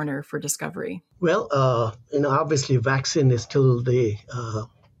around the corner for discovery? Well, obviously vaccine is still the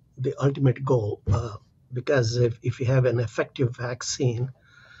ultimate goal, because if you have an effective vaccine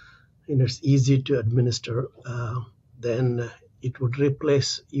and it's easy to administer, then it would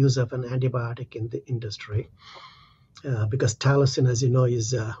replace use of an antibiotic in the industry, because tylosin, as you know,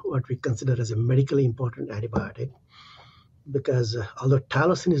 is what we consider as a medically important antibiotic. Because although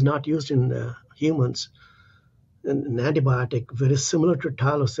tylosin is not used in humans, an antibiotic very similar to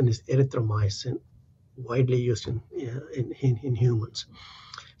tylosin is erythromycin, widely used in humans.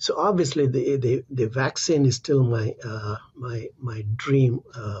 So obviously, the vaccine is still my dream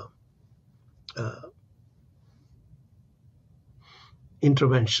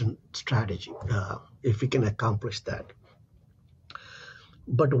intervention strategy, if we can accomplish that.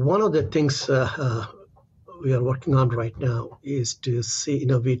 But one of the things we are working on right now is to see,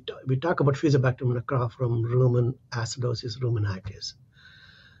 we talk about Fusobacterium necrophorum, rumen acidosis, ruminitis.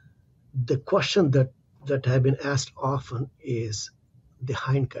 The question that have been asked often is the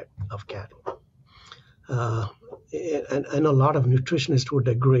hindgut of cattle. And I know a lot of nutritionists would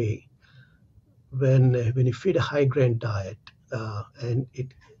agree when you feed a high grain diet, and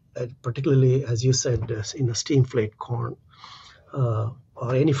it particularly, as you said, steam flake corn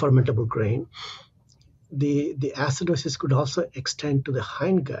or any fermentable grain, the acidosis could also extend to the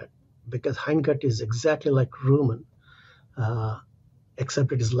hindgut, because hindgut is exactly like rumen,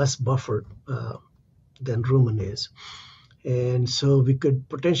 except it is less buffered than rumen is. And so we could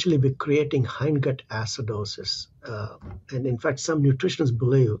potentially be creating hindgut acidosis. And in fact, some nutritionists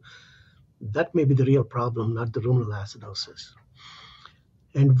believe that may be the real problem, not the ruminal acidosis.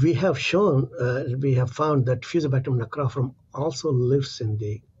 And we have found that Fusobacterium necrophorum also lives in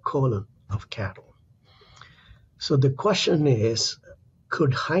the colon of cattle. So the question is,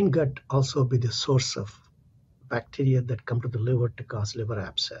 could hindgut also be the source of bacteria that come to the liver to cause liver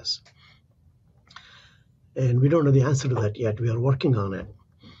abscess? And we don't know the answer to that yet. We are working on it.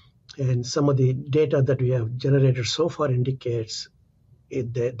 And some of the data that we have generated so far indicates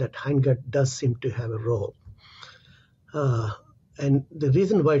that hindgut does seem to have a role. And the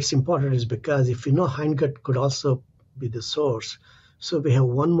reason why it's important is because if we know hindgut could also be the source, so we have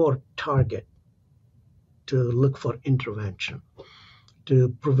one more target to look for intervention to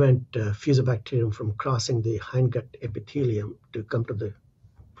prevent Fusobacterium from crossing the hindgut epithelium to come to the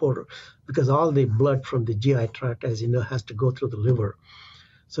portal, because all the blood from the GI tract, as you know, has to go through the liver.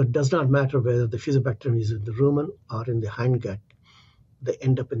 So it does not matter whether the Fusobacterium is in the rumen or in the hindgut, they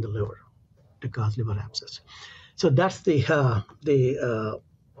end up in the liver to cause liver abscess. So that's in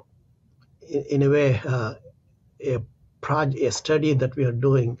a way, a study that we are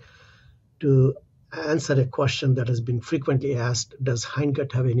doing to answer a question that has been frequently asked: does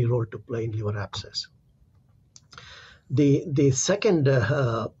hindgut have any role to play in liver abscess? The second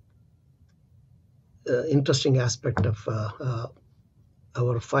interesting aspect of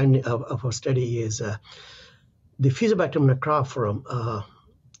our finding of our study is the Fusobacterium necrophorum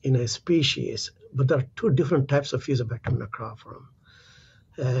in a species, but there are two different types of Fusobacterium necrophorum.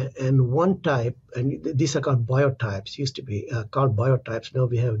 And one type, and these are called biotypes, used to be called biotypes. Now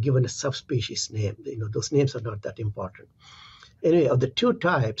we have given a subspecies name. Those names are not that important. Anyway, of the two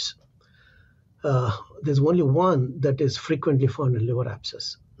types, there's only one that is frequently found in liver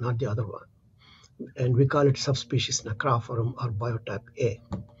abscess, not the other one. And we call it subspecies necrophorum or biotype A.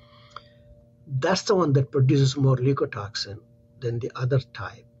 That's the one that produces more leukotoxin than the other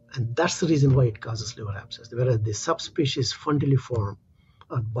type. And that's the reason why it causes liver abscess. Whereas the subspecies funduliform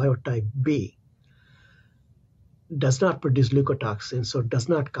or biotype B does not produce leukotoxin, so it does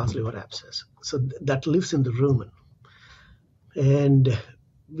not cause liver abscess. So that lives in the rumen. And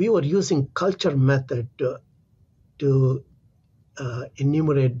we were using culture method to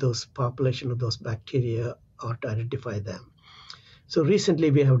enumerate those population of those bacteria or to identify them. So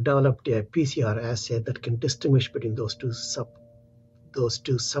recently we have developed a PCR assay that can distinguish between those two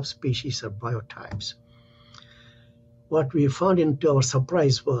subspecies or biotypes. What we found, to our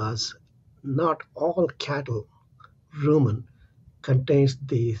surprise, was not all cattle rumen contains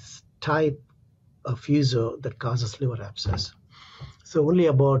the type of fuso that causes liver abscess. So only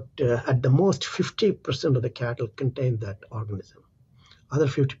about, at the most, 50% of the cattle contain that organism. Other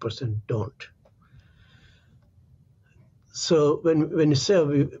 50% don't. So when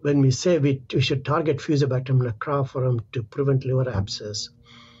we say we should target Fusobacterium necrophorum to prevent liver abscess,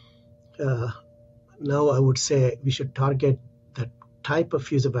 now I would say we should target that type of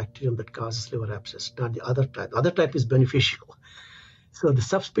Fusobacterium that causes liver abscess, not the other type. The other type is beneficial. So the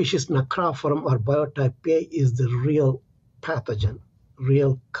subspecies necrophorum or biotype A is the real pathogen,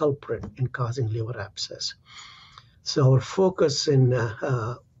 real culprit in causing liver abscess. So our focus in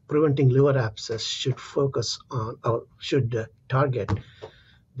preventing liver abscess should target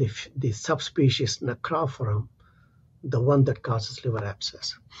the subspecies necrophorum, the one that causes liver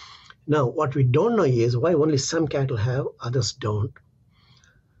abscess. Now, what we don't know is why only some cattle have, others don't.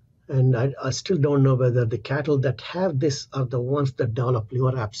 And I still don't know whether the cattle that have this are the ones that develop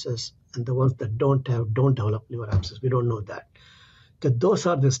liver abscess and the ones that don't develop liver abscess. We don't know that. Because those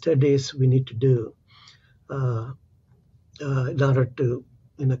are the studies we need to do in order to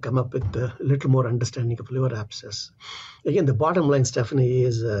come up with a little more understanding of liver abscess. Again, the bottom line, Stephanie,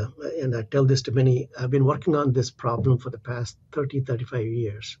 is, and I tell this to many, I've been working on this problem for the past 30, 35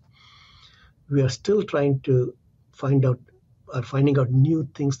 years. We are still trying to finding out new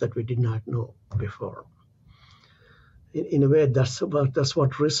things that we did not know before. In a way, that's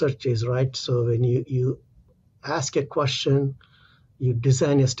what research is, right? So when you ask a question, you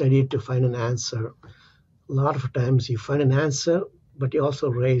design a study to find an answer. A lot of times you find an answer, but you also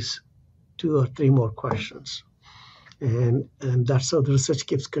raise 2 or 3 more questions. And that's how the research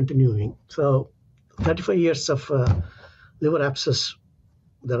keeps continuing. So 35 years of liver abscess,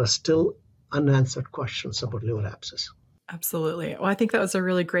 there are still unanswered questions about liver abscess. Absolutely. Well, I think that was a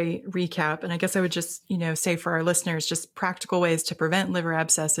really great recap. And I guess I would just, say for our listeners, just practical ways to prevent liver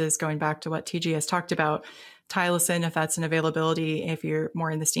abscesses, going back to what TG has talked about, tylosin, if that's an availability, if you're more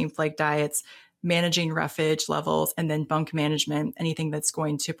in the steam flake diets, managing roughage levels, and then bunk management, anything that's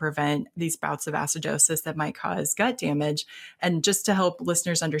going to prevent these bouts of acidosis that might cause gut damage. And just to help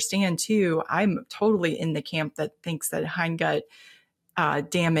listeners understand too, I'm totally in the camp that thinks that hindgut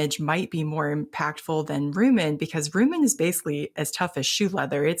damage might be more impactful than rumen, because rumen is basically as tough as shoe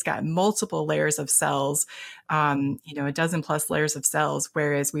leather. It's got multiple layers of cells, a dozen plus layers of cells,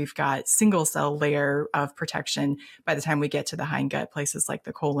 whereas we've got single cell layer of protection by the time we get to the hindgut, places like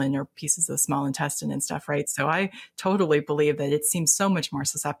the colon or pieces of the small intestine and stuff, right? So I totally believe that it seems so much more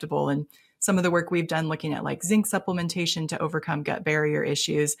susceptible. And some of the work we've done looking at like zinc supplementation to overcome gut barrier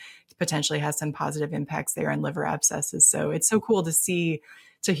issues potentially has some positive impacts there on liver abscesses. So it's so cool to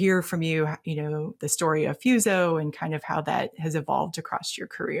hear from you, the story of Fuso and kind of how that has evolved across your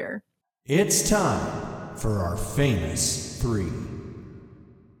career. It's time for our famous 3.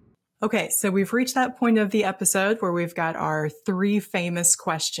 Okay, so we've reached that point of the episode where we've got our 3 famous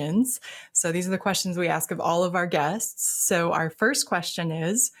questions. So these are the questions we ask of all of our guests. So our first question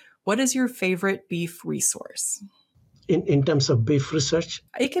is, what is your favorite beef resource? In terms of beef research?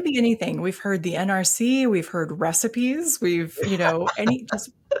 It could be anything. We've heard the NRC, we've heard recipes, we've we've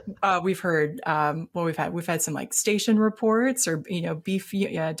had some like station reports or, beef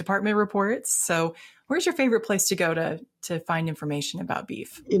department reports. So where's your favorite place to go to find information about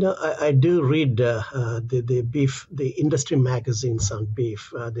beef? I do read the beef, the industry magazines on beef,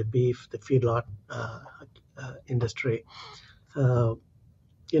 the feedlot industry.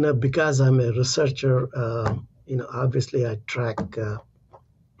 Because I'm a researcher, obviously I track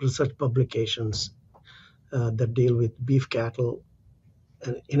research publications that deal with beef cattle,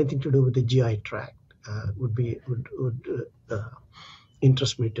 and anything to do with the GI tract would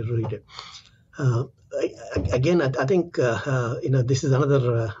interest me to read it. I think this is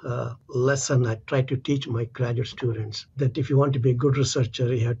another lesson I try to teach my graduate students, that if you want to be a good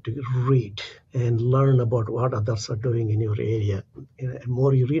researcher, you have to read and learn about what others are doing in your area. And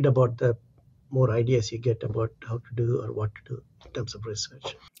more you read about, the more ideas you get about how to do or what to do in terms of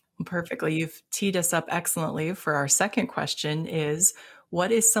research. Perfectly. You've teed us up excellently for our second question is,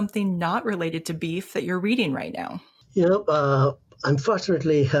 what is something not related to beef that you're reading right now?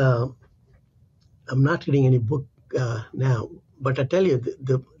 Unfortunately, I'm not reading any book now, but I tell you,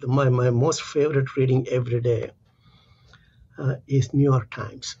 my most favorite reading every day is New York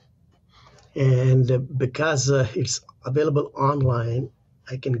Times. And because it's available online,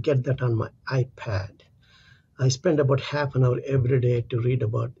 I can get that on my iPad. I spend about half an hour every day to read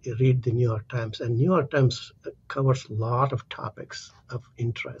the New York Times. And New York Times covers a lot of topics of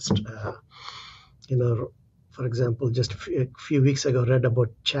interest. For example, just a few weeks ago, I read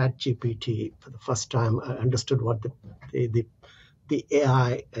about ChatGPT for the first time. I understood what the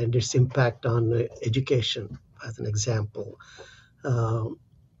AI and its impact on education, as an example.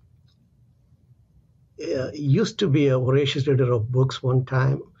 Used to be a voracious reader of books one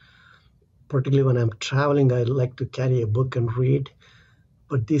time. Particularly when I'm traveling, I like to carry a book and read.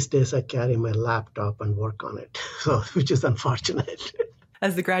 But these days, I carry my laptop and work on it, which is unfortunate.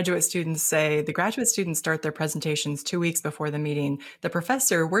 As the graduate students say, the graduate students start their presentations 2 weeks before the meeting. The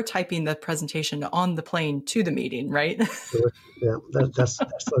professor, we're typing the presentation on the plane to the meeting, right? Yeah, that's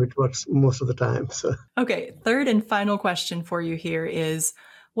how it works most of the time. So. Okay, third and final question for you here is,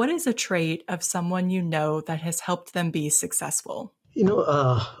 what is a trait of someone you know that has helped them be successful?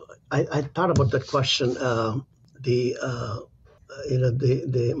 I thought about that question.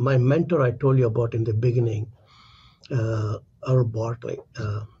 My mentor I told you about in the beginning, Earl Bartley.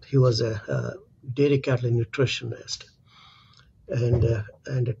 He was a dairy cattle nutritionist and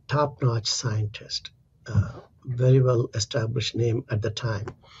a top-notch scientist, very well established name at the time.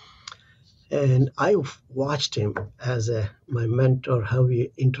 And I watched him as my mentor, how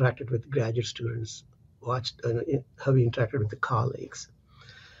he interacted with graduate students, watched how he interacted with the colleagues.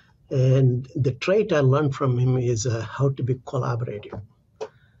 And the trait I learned from him is how to be collaborative,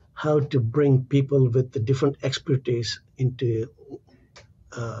 how to bring people with the different expertise into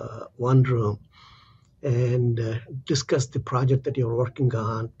one room and discuss the project that you're working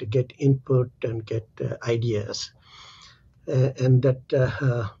on to get input and get ideas. And that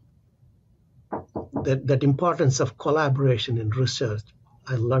importance of collaboration in research,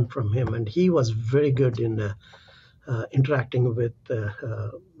 I learned from him. And he was very good in interacting with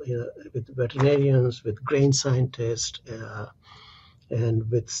veterinarians, with grain scientists, and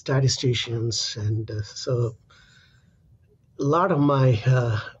with statisticians. And so a lot of my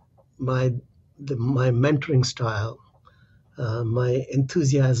mentoring style, my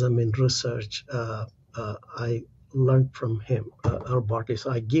enthusiasm in research, I learned from him, our Bartley.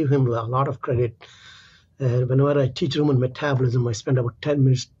 So I give him a lot of credit. And whenever I teach human metabolism, I spend about 10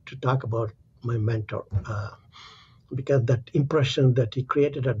 minutes to talk about my mentor, because that impression that he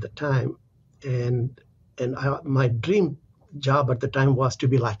created at the time, my dream job at the time was to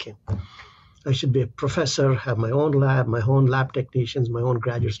be like him. I should be a professor, have my own lab technicians, my own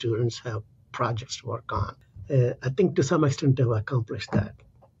graduate students, have projects to work on. I think to some extent I've accomplished that.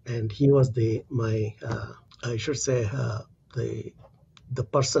 And he was the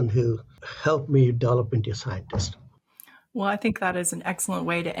person who helped me develop into a scientist. Well, I think that is an excellent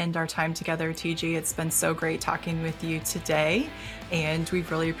way to end our time together, TG. It's been so great talking with you today, and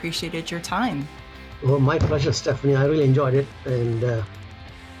we've really appreciated your time. Well, my pleasure, Stephanie. I really enjoyed it, and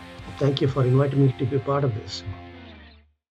thank you for inviting me to be part of this.